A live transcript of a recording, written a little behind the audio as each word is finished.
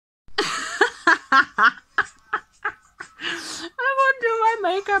I won't do my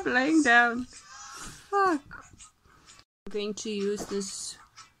makeup laying down. Fuck. I'm going to use this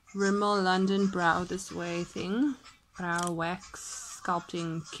Rimmel London Brow This Way thing. Brow wax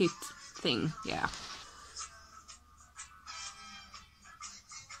sculpting kit thing. Yeah.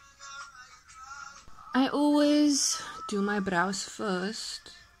 I always do my brows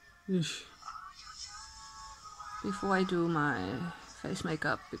first before I do my face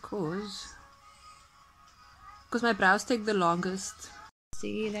makeup because my brows take the longest.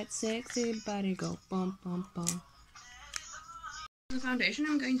 See that sexy body go bum bum bum. The foundation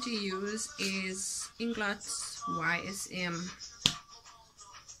I'm going to use is Inglot's YSM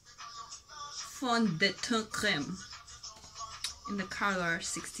Fond de Teint Creme in the color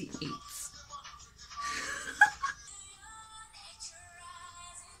 68.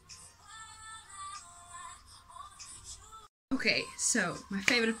 Okay, so my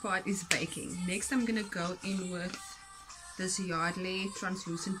favorite part is baking. Next I'm gonna go in with this Yardley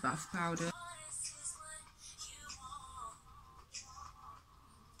translucent buff powder.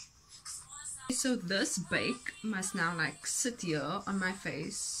 So this bake must now like sit here on my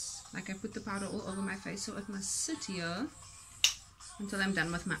face. Like I put the powder all over my face, so it must sit here until I'm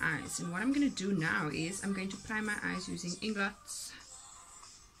done with my eyes. And what I'm gonna do now is I'm going to prime my eyes using Inglot's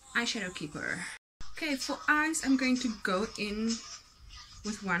eyeshadow keeper. Okay, for eyes, I'm going to go in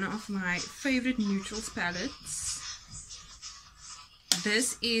with one of my favorite neutrals palettes.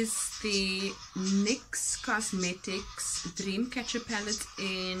 This is the NYX Cosmetics Dreamcatcher palette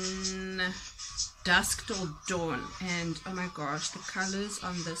in Dusk till Dawn. And oh my gosh, the colors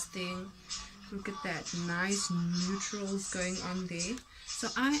on this thing, look at that, nice neutrals going on there. So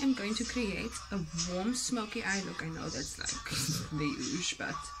I am going to create a warm smoky eye look. I know that's like beige,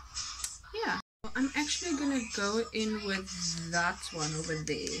 but yeah. I'm actually gonna go in with that one over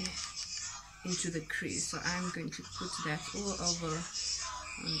there into the crease, so I'm going to put that all over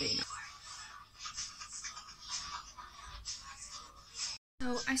on there now.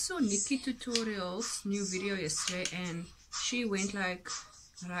 So I saw Nikki Tutorial's new video yesterday and she went like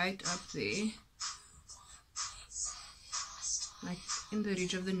right up there, like in the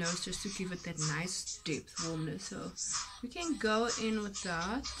ridge of the nose, just to give it that nice depth warmness. So we can go in with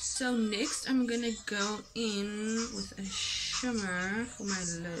that. So next I'm gonna go in with a shimmer for my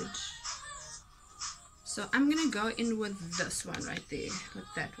lid. So I'm gonna go in with this one right there,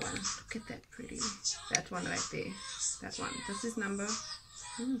 with that one. Look at that pretty, that one right there, that one. This is number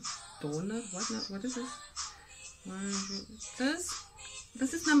donut. What is this?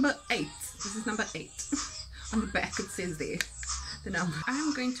 This is number 8. This is number 8. On the back it says there the number.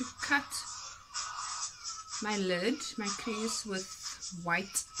 I'm going to cut my lid, my crease, with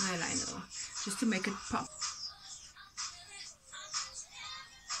white eyeliner just to make it pop.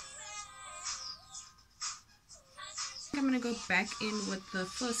 I'm going to go back in with the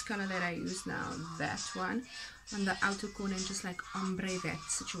first color that I use now, that one, on the outer corner, and just like ombre that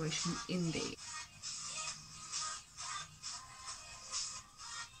situation in there.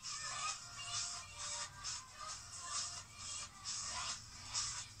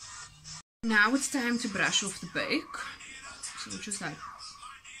 Now it's time to brush off the bake. So just like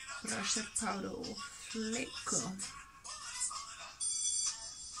brush that powder off, lekker.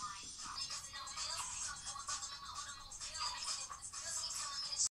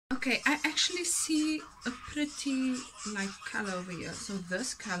 Okay, I actually see a pretty like color over here. So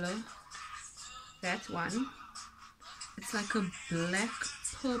this color, that one, it's like a black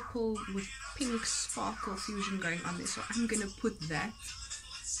purple with pink sparkle fusion going on there. So I'm gonna put that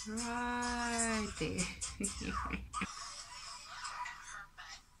right there.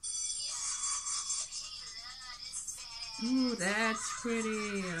 Ooh, that's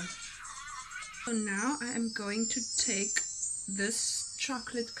pretty. So now I am going to take this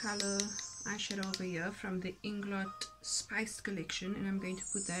chocolate color eyeshadow over here from the Inglot Spiced collection, and I'm going to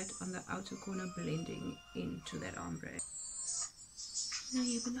put that on the outer corner, blending into that ombre. Now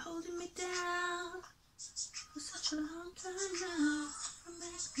you've been holding me down for such a long time now. I'm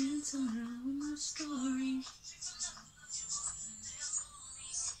back then somehow in my story.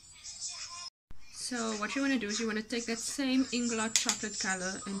 So what you want to do is you want to take that same Inglot chocolate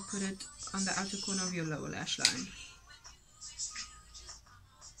color and put it on the outer corner of your lower lash line.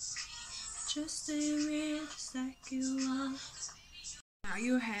 Just stay real, just like you are. Now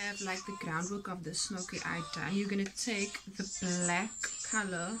you have like the groundwork of the smoky eye done. You're going to take the black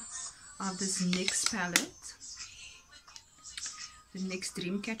color of this NYX palette, the NYX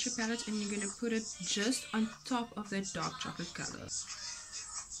Dreamcatcher palette, and you're going to put it just on top of that dark chocolate color.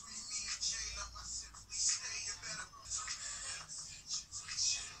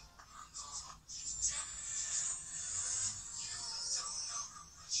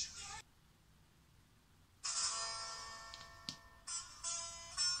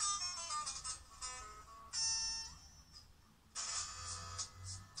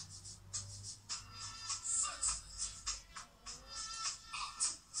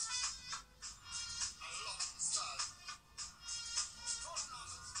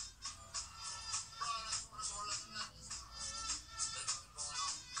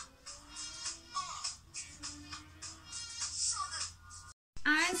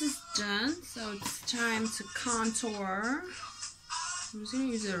 nose is done, so it's time to contour. I'm just gonna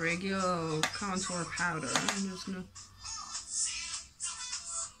use a regular contour powder. I'm just gonna.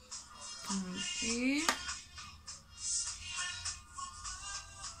 Okay.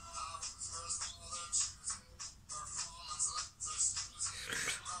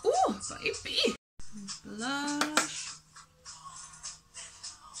 Ooh, baby! Blush.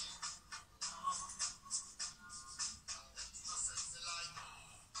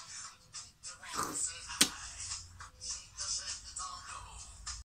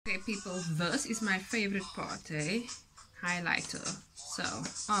 Okay, people, this is my favorite part, eh? Highlighter. So,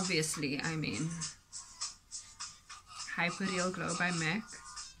 obviously, I mean, Hyper Real Glow by MAC.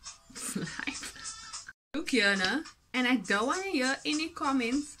 Look here, nah? And I don't want to hear any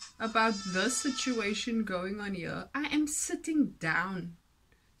comments about this situation going on here. I am sitting down.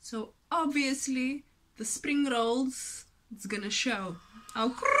 So, obviously, the spring rolls, it's gonna show.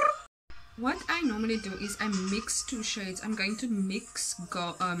 Oh, what I normally do is I mix two shades. I'm going to mix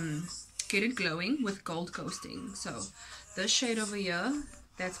Get It Glowing with Gold Coasting. So this shade over here,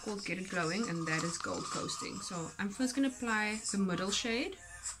 that's called Get It Glowing, and that is Gold Coasting. So I'm first going to apply the middle shade.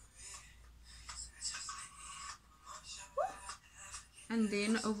 And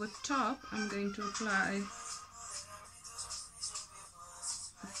then over top, I'm going to apply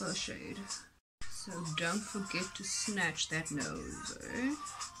the first shade. So don't forget to snatch that nose, eh?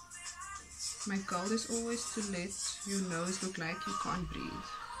 My goal is always to let your nose look like you can't breathe.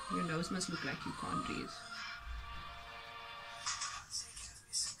 Your nose must look like you can't breathe.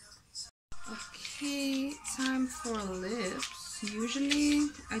 Okay, time for lips. Usually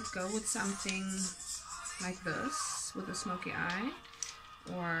I'd go with something like this, with a smoky eye,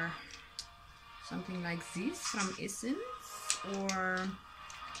 or something like this from Essence, or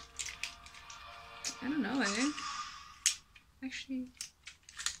I don't know, eh? Actually,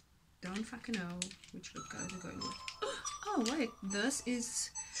 don't fucking know which lip color to go with. Oh wait, this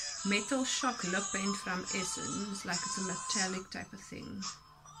is Metal Shock lip paint from Essence, like it's a metallic type of thing.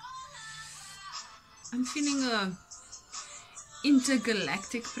 I'm feeling a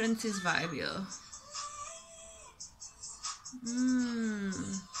Intergalactic princess vibe here.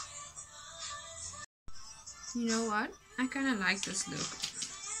 You know what? I kind of like this look.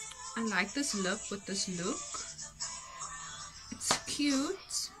 I like this lip with this look. It's cute.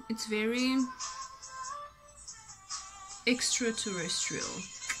 It's very extraterrestrial.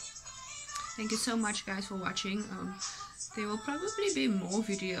 Thank you so much, guys, for watching. There will probably be more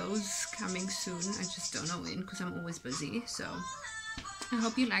videos coming soon. I just don't know when, because I'm always busy. So I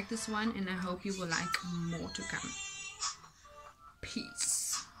hope you like this one, and I hope you will like more to come. Peace.